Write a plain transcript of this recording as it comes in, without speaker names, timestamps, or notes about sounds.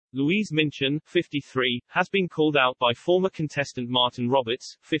Louise Minchin, 53, has been called out by former contestant Martin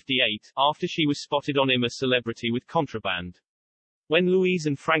Roberts, 58, after she was spotted on I'm a Celebrity with contraband. When Louise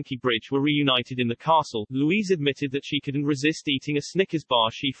and Frankie Bridge were reunited in the castle, Louise admitted that she couldn't resist eating a Snickers bar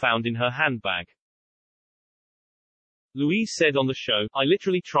she found in her handbag. Louise said on the show, "I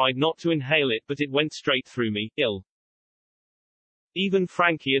literally tried not to inhale it but it went straight through me, ill." Even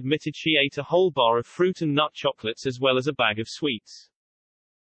Frankie admitted she ate a whole bar of fruit and nut chocolates as well as a bag of sweets.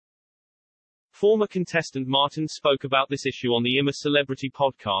 Former contestant Martin spoke about this issue on the I'm a Celebrity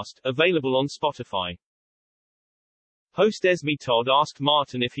podcast, available on Spotify. Host Esme Todd asked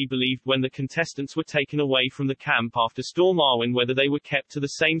Martin if he believed when the contestants were taken away from the camp after Storm Arwen whether they were kept to the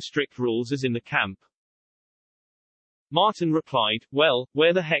same strict rules as in the camp. Martin replied, "Well,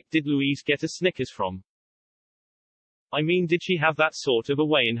 where the heck did Louise get a Snickers from? I mean, did she have that sort of a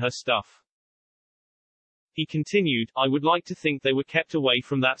way in her stuff?" He continued, "I would like to think they were kept away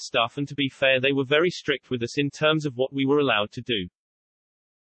from that stuff, and to be fair they were very strict with us in terms of what we were allowed to do.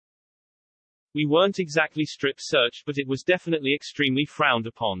 We weren't exactly strip searched, but it was definitely extremely frowned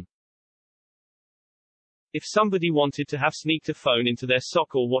upon. If somebody wanted to have sneaked a phone into their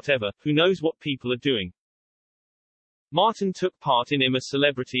sock or whatever, who knows what people are doing." Martin took part in I'm a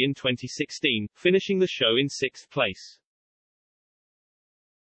Celebrity in 2016, finishing the show in 6th place.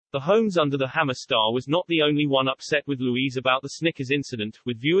 The Homes Under the Hammer star was not the only one upset with Louise about the Snickers incident,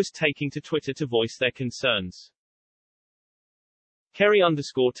 with viewers taking to Twitter to voice their concerns.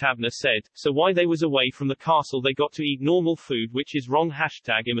 Kerry_Tabner said, "So why they was away from the castle they got to eat normal food, which is wrong.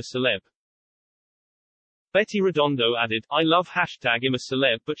 I'm a celeb." Betty Redondo added, "I love I'm a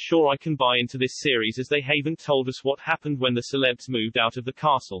celeb, but sure I can buy into this series as they haven't told us what happened when the celebs moved out of the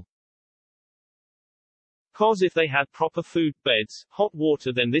castle. 'Cause if they had proper food, beds, hot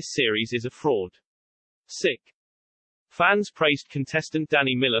water, then this series is a fraud." Sick. Fans praised contestant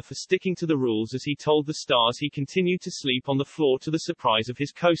Danny Miller for sticking to the rules as he told the stars he continued to sleep on the floor to the surprise of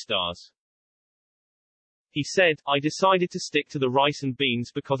his co-stars. He said, "I decided to stick to the rice and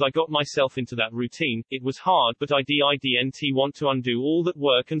beans because I got myself into that routine. It was hard, but I didn't want to undo all that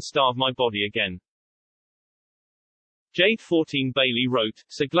work and starve my body again." Jade 14 Bailey wrote,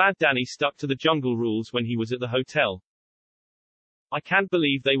 "So glad Danny stuck to the jungle rules when he was at the hotel. I can't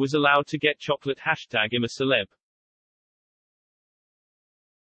believe they was allowed to get chocolate. I'm a celeb."